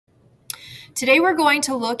Today we're going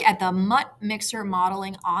to look at the Mutt mixer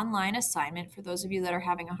modeling online assignment for those of you that are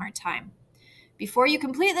having a hard time. Before you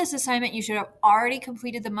complete this assignment, you should have already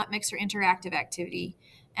completed the Mutt mixer interactive activity.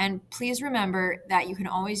 And please remember that you can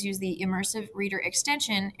always use the immersive reader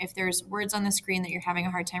extension if there's words on the screen that you're having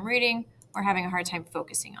a hard time reading or having a hard time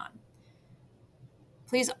focusing on.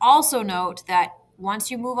 Please also note that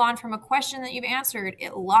once you move on from a question that you've answered,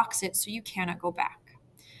 it locks it so you cannot go back.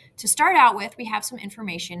 To start out with, we have some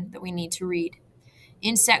information that we need to read.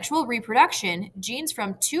 In sexual reproduction, genes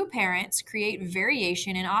from two parents create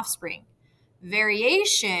variation in offspring.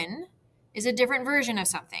 Variation is a different version of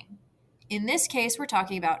something. In this case, we're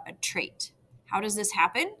talking about a trait. How does this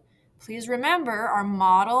happen? Please remember our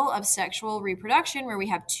model of sexual reproduction where we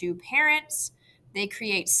have two parents. They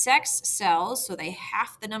create sex cells, so they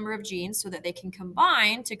half the number of genes so that they can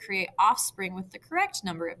combine to create offspring with the correct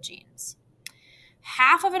number of genes.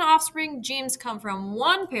 Half of an offspring genes come from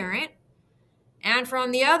one parent and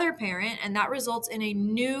from the other parent, and that results in a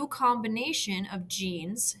new combination of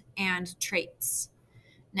genes and traits.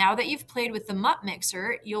 Now that you've played with the Mutt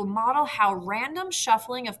mixer, you'll model how random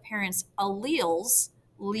shuffling of parents' alleles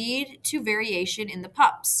lead to variation in the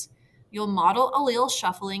pups. You'll model allele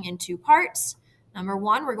shuffling in two parts. Number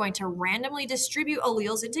one, we're going to randomly distribute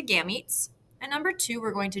alleles into gametes, and number two,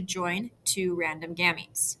 we're going to join two random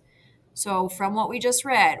gametes. So from what we just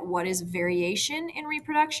read, what is variation in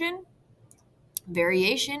reproduction?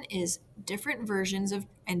 Variation is different versions of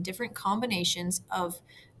and different combinations of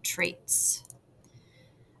traits.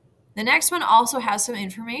 The next one also has some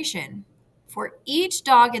information. For each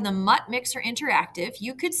dog in the Mutt Mixer Interactive,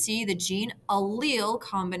 you could see the gene allele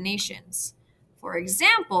combinations. For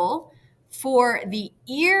example, for the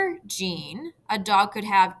ear gene, a dog could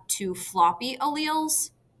have two floppy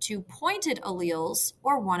alleles, two pointed alleles,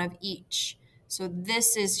 or one of each. So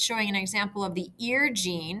this is showing an example of the ear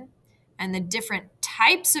gene, and the different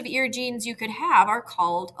types of ear genes you could have are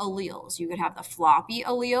called alleles. You could have the floppy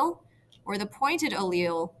allele or the pointed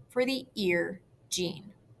allele for the ear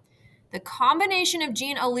gene. The combination of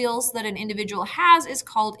gene alleles that an individual has is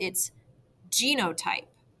called its genotype.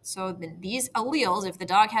 So these alleles, if the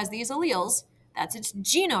dog has these alleles, that's its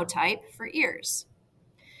genotype for ears.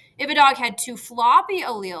 If a dog had two floppy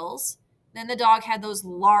alleles, then the dog had those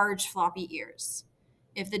large floppy ears.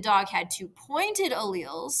 If the dog had two pointed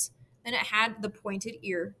alleles, then it had the pointed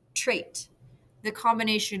ear trait. The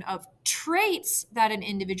combination of traits that an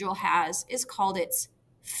individual has is called its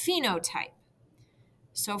phenotype.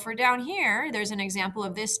 So for down here, there's an example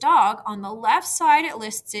of this dog. On the left side, it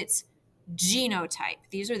lists its genotype.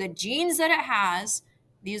 These are the genes that it has.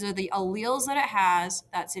 These are the alleles that it has.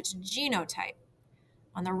 That's its genotype.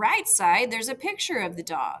 On the right side, there's a picture of the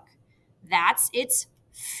dog. That's its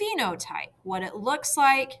phenotype. What it looks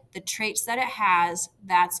like, the traits that it has,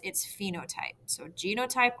 that's its phenotype. So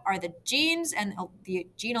genotype are the genes and the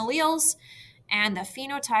gene alleles, and the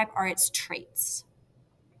phenotype are its traits.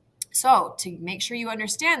 So to make sure you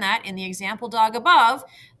understand that, in the example dog above,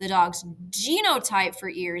 the dog's genotype for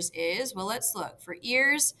ears is, well, let's look. For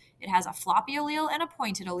ears, it has a floppy allele and a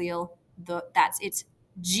pointed allele. That's its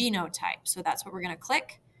genotype. So that's what we're going to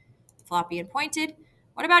click, floppy and pointed.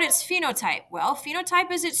 What about its phenotype? Well,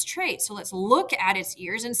 phenotype is its trait. So let's look at its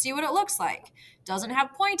ears and see what it looks like. Doesn't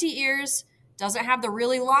have pointy ears, doesn't have the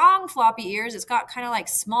really long floppy ears. It's got kind of like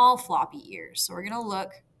small floppy ears. So we're going to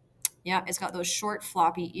look. Yeah, it's got those short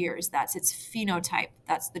floppy ears. That's its phenotype.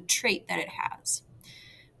 That's the trait that it has.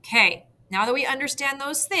 Okay, now that we understand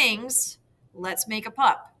those things, let's make a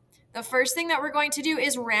pup. The first thing that we're going to do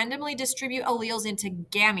is randomly distribute alleles into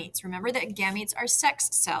gametes. Remember that gametes are sex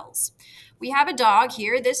cells. We have a dog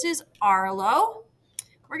here. This is Arlo.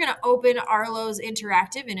 We're going to open Arlo's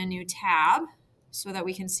Interactive in a new tab so that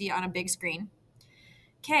we can see on a big screen.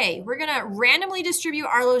 Okay, we're going to randomly distribute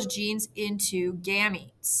Arlo's genes into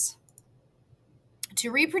gametes.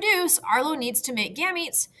 To reproduce, Arlo needs to make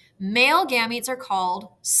gametes. Male gametes are called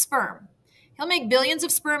sperm. He'll make billions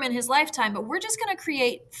of sperm in his lifetime, but we're just going to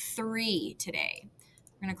create 3 today.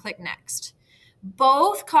 We're going to click next.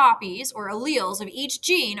 Both copies or alleles of each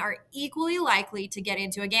gene are equally likely to get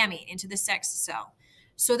into a gamete, into the sex cell.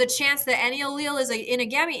 So the chance that any allele is in a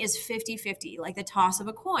gamete is 50-50, like the toss of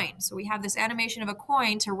a coin. So we have this animation of a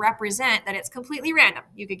coin to represent that it's completely random.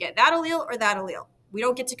 You could get that allele or that allele. We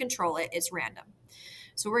don't get to control it. It's random.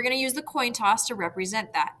 So we're going to use the coin toss to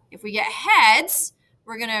represent that. If we get heads,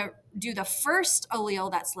 we're going to do the first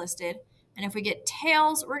allele that's listed. And if we get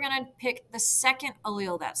tails, we're going to pick the second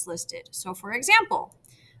allele that's listed. So for example,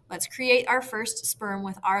 let's create our first sperm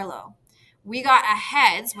with Arlo. We got a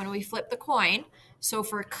heads when we flip the coin. So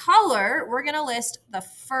for color, we're going to list the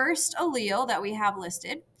first allele that we have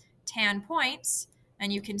listed. tan points,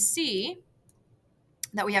 and you can see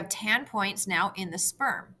that we have tan points now in the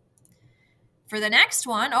sperm. For the next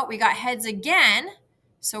one, we got heads again.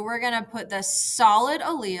 So we're going to put the solid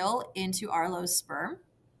allele into Arlo's sperm.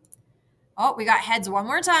 We got heads one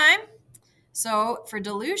more time. So for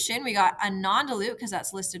dilution, we got a non-dilute because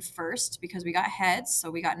that's listed first because we got heads.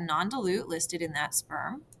 So we got non-dilute listed in that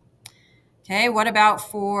sperm. Okay, what about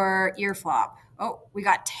for ear flop? We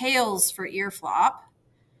got tails for ear flop.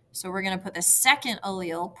 So we're going to put the second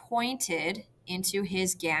allele pointed into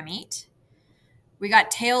his gamete. We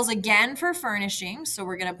got tails again for furnishing. So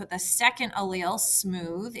we're going to put the second allele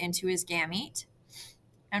smooth into his gamete.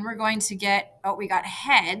 And we're going to get, we got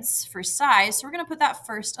heads for size. So we're going to put that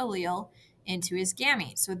first allele into his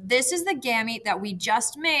gamete. So this is the gamete that we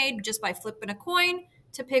just made just by flipping a coin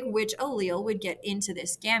to pick which allele would get into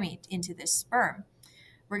this gamete, into this sperm.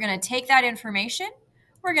 We're going to take that information.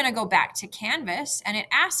 We're going to go back to Canvas, and it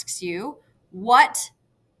asks you what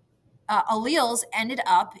alleles ended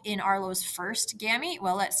up in Arlo's first gamete.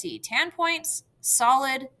 Well, let's see. Tan points,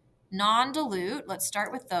 solid, non-dilute. Let's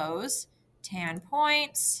start with those. Tan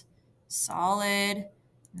points, solid,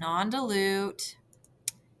 non-dilute.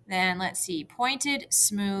 Then let's see, pointed,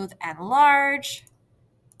 smooth, and large.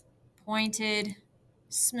 Pointed,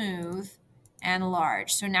 smooth, and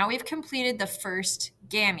large. So now we've completed the first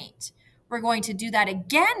gamete. We're going to do that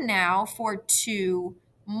again now for 2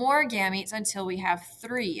 more gametes until we have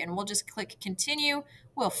 3. And we'll just click continue.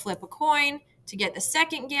 We'll flip a coin to get the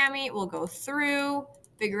second gamete. We'll go through,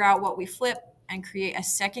 figure out what we flip, and create a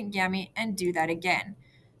second gamete and do that again.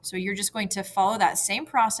 So you're just going to follow that same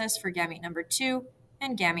process for gamete number 2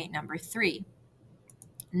 and gamete number 3.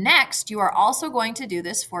 Next, you are also going to do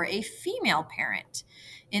this for a female parent.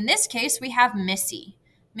 In this case, we have Missy.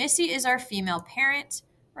 Missy is our female parent.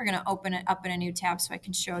 We're going to open it up in a new tab so I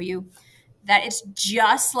can show you that it's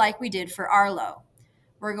just like we did for Arlo.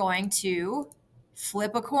 We're going to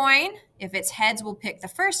flip a coin. If it's heads, we'll pick the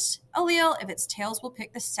first allele. If it's tails, we'll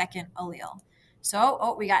pick the second allele.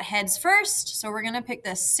 So, we got heads first. So we're going to pick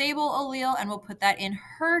the sable allele and we'll put that in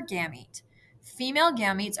her gamete. Female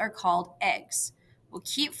gametes are called eggs. We'll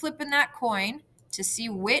keep flipping that coin to see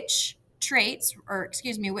which traits,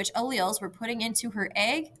 which alleles we're putting into her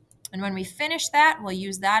egg. And when we finish that, we'll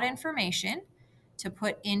use that information to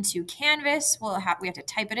put into Canvas. We have to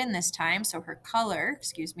type it in this time. So her color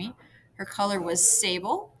was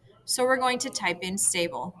sable. So we're going to type in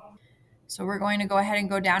sable. So we're going to go ahead and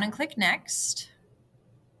go down and click next.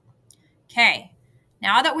 Okay.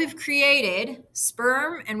 Now that we've created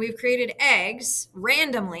sperm and we've created eggs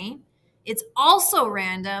randomly, it's also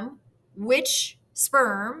random which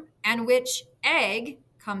sperm and which egg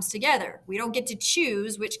comes together. We don't get to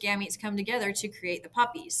choose which gametes come together to create the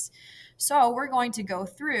puppies. So we're going to go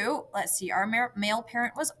through, let's see, our male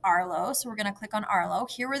parent was Arlo. So we're going to click on Arlo.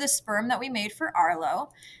 Here were the sperm that we made for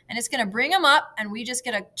Arlo. And it's going to bring them up and we just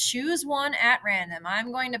get to choose one at random.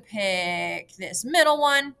 I'm going to pick this middle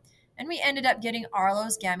one. And we ended up getting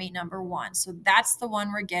Arlo's gamete number 1. So that's the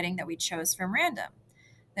one we're getting that we chose from random.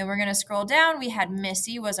 Then we're going to scroll down. We had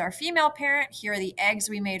Missy was our female parent. Here are the eggs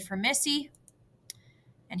we made for Missy.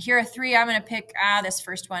 And here are 3. I'm going to pick this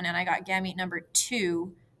first one, and I got gamete number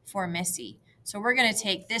 2 for Missy. So we're going to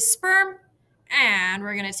take this sperm, and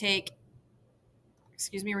we're going to take,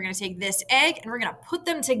 this egg, and we're going to put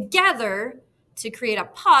them together to create a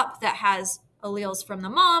pup that has alleles from the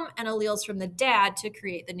mom and alleles from the dad to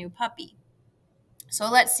create the new puppy. So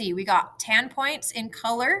let's see. We got tan points in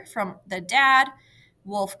color from the dad,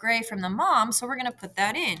 wolf gray from the mom. So we're going to put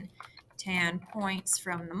that in. Tan points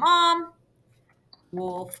from the mom,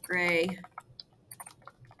 wolf gray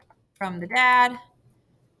from the dad,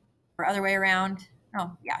 or other way around.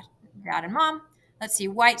 Oh, yeah, dad and mom. Let's see,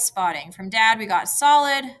 white spotting. From dad, we got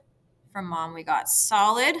solid. From mom, we got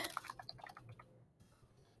solid.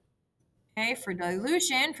 Okay, for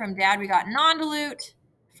dilution, from dad, we got non-dilute.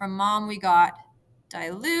 From mom, we got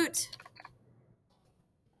dilute.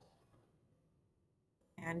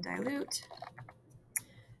 And dilute.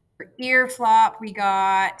 For ear flop, we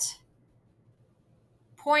got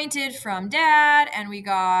pointed from dad, and we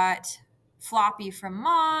got floppy from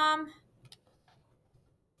mom.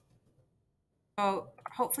 So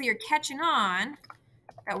hopefully you're catching on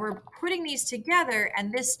that we're putting these together,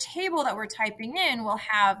 and this table that we're typing in will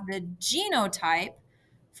have the genotype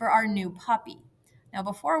for our new puppy. Now,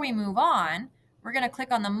 before we move on, we're going to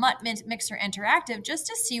click on the Mutt Mixer Interactive just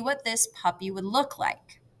to see what this puppy would look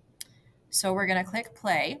like. So we're going to click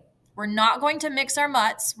play. We're not going to mix our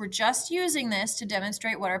mutts. We're just using this to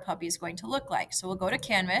demonstrate what our puppy is going to look like. So we'll go to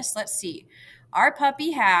Canvas. Let's see. Our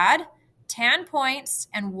puppy had tan points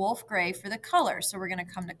and wolf gray for the color. So we're going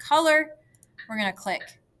to come to color. We're going to click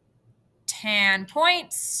tan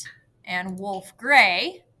points and wolf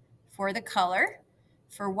gray for the color.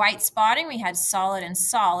 For white spotting, we had solid and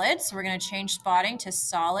solid. So we're going to change spotting to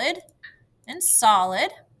solid and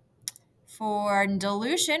solid. For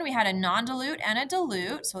dilution, we had a non-dilute and a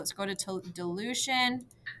dilute. So let's go to dilution.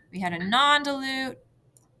 We had a non-dilute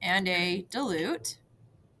and a dilute.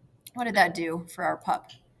 What did that do for our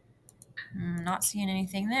pup? Not seeing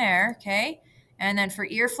anything there. Okay. And then for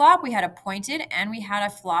ear flop, we had a pointed and we had a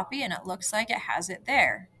floppy, and it looks like it has it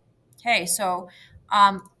there. Okay. So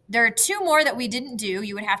there are two more that we didn't do.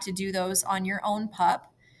 You would have to do those on your own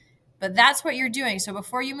pup, but that's what you're doing. So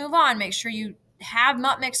before you move on, make sure you have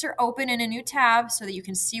Mutt Mixer open in a new tab so that you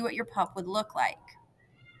can see what your pup would look like.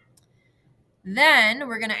 Then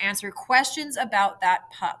we're going to answer questions about that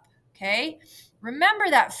pup. Okay. Remember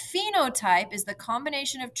that phenotype is the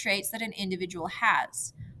combination of traits that an individual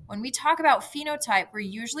has. When we talk about phenotype, we're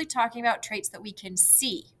usually talking about traits that we can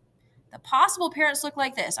see. The possible parents look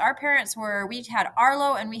like this. Our parents were, we had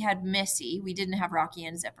Arlo and we had Missy. We didn't have Rocky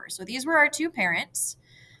and Zipper. So these were our two parents.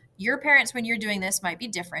 Your parents, when you're doing this, might be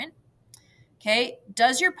different. Okay,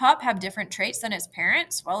 does your pup have different traits than its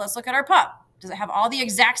parents? Well, let's look at our pup. Does it have all the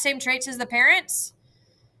exact same traits as the parents?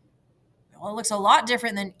 Well, it looks a lot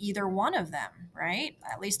different than either one of them, right?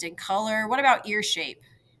 At least in color. What about ear shape?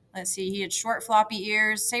 Let's see, he had short floppy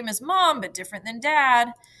ears, same as mom, but different than dad.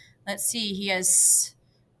 Let's see, he has,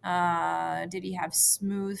 did he have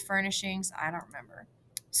smooth furnishings? I don't remember.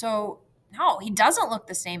 So no, he doesn't look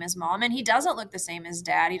the same as mom, and he doesn't look the same as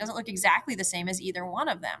dad. He doesn't look exactly the same as either one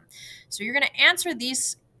of them. So you're going to answer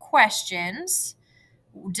these questions.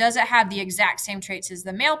 Does it have the exact same traits as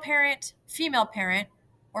the male parent, female parent,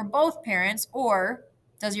 or both parents? Or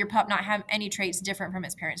does your pup not have any traits different from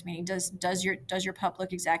its parents? Meaning, does your pup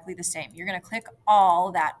look exactly the same? You're going to click all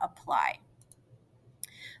that apply.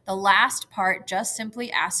 The last part just simply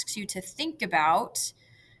asks you to think about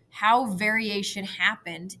how variation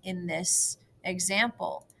happened in this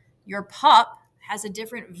example. Your pup has a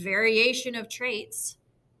different variation of traits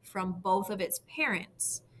from both of its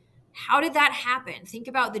parents. How did that happen? Think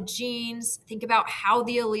about the genes, think about how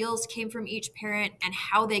the alleles came from each parent and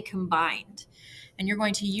how they combined. And you're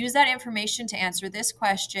going to use that information to answer this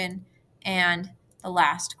question and the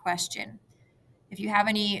last question. If you have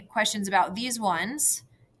any questions about these ones,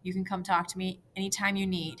 you can come talk to me anytime you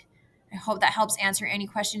need. I hope that helps answer any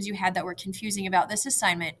questions you had that were confusing about this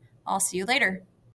assignment. I'll see you later.